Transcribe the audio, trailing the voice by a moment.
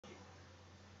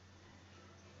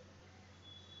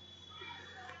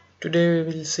Today we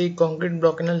will see concrete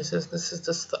block analysis. This is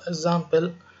just the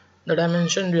example. The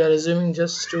dimension we are assuming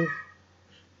just to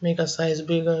make a size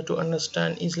bigger to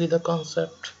understand easily the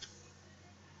concept.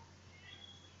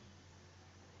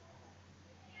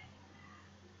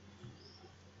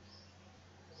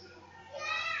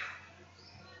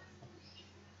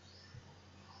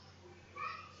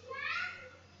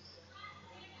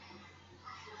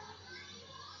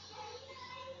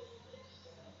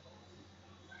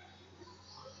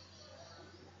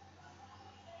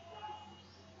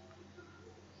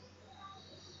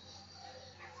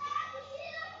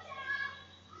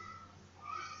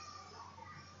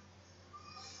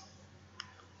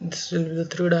 This will be the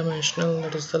three-dimensional,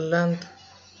 that is the length,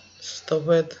 this is the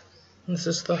width, this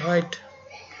is the height.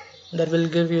 That will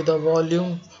give you the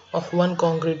volume of one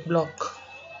concrete block.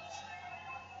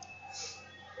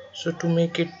 So to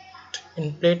make it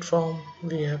in plate form,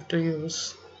 we have to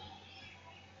use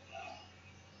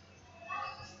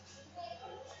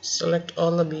select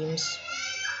all the beams,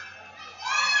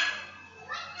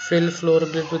 fill floor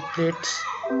grid with plates.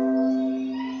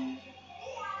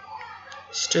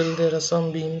 Still there are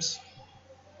some beams,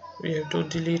 we have to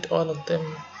delete all of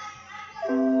them.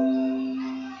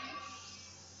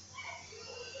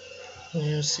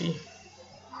 You see,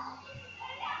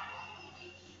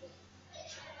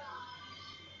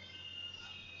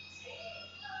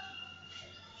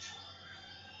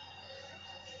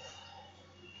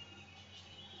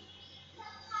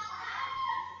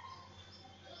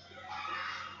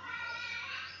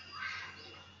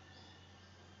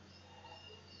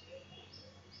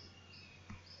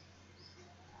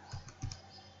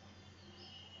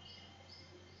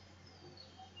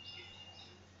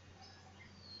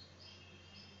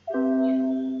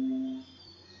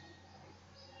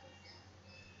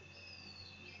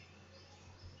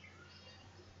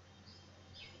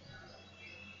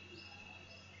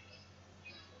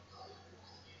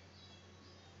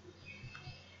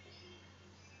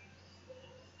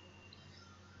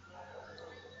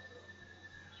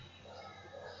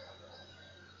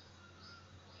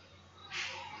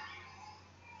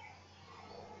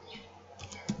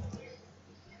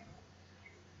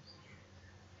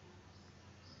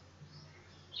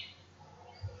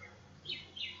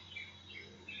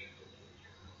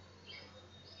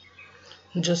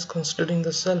 just considering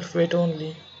the self weight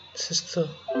only, this is the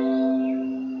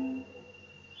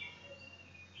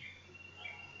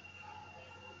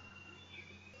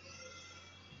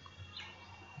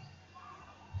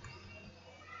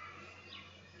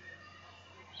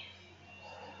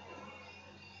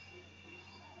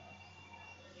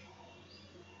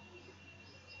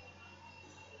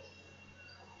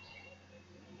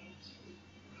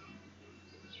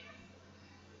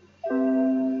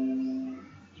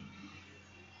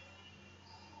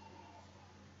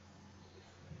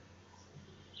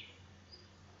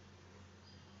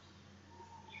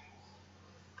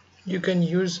you can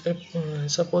use a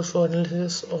support for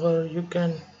analysis, or you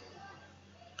cannot,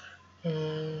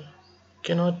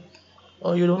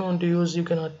 or you don't want to use, you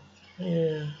cannot,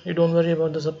 you don't worry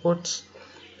about the supports.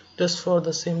 Just for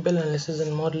the simple analysis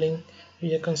and modeling,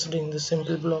 we are considering the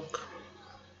simple block.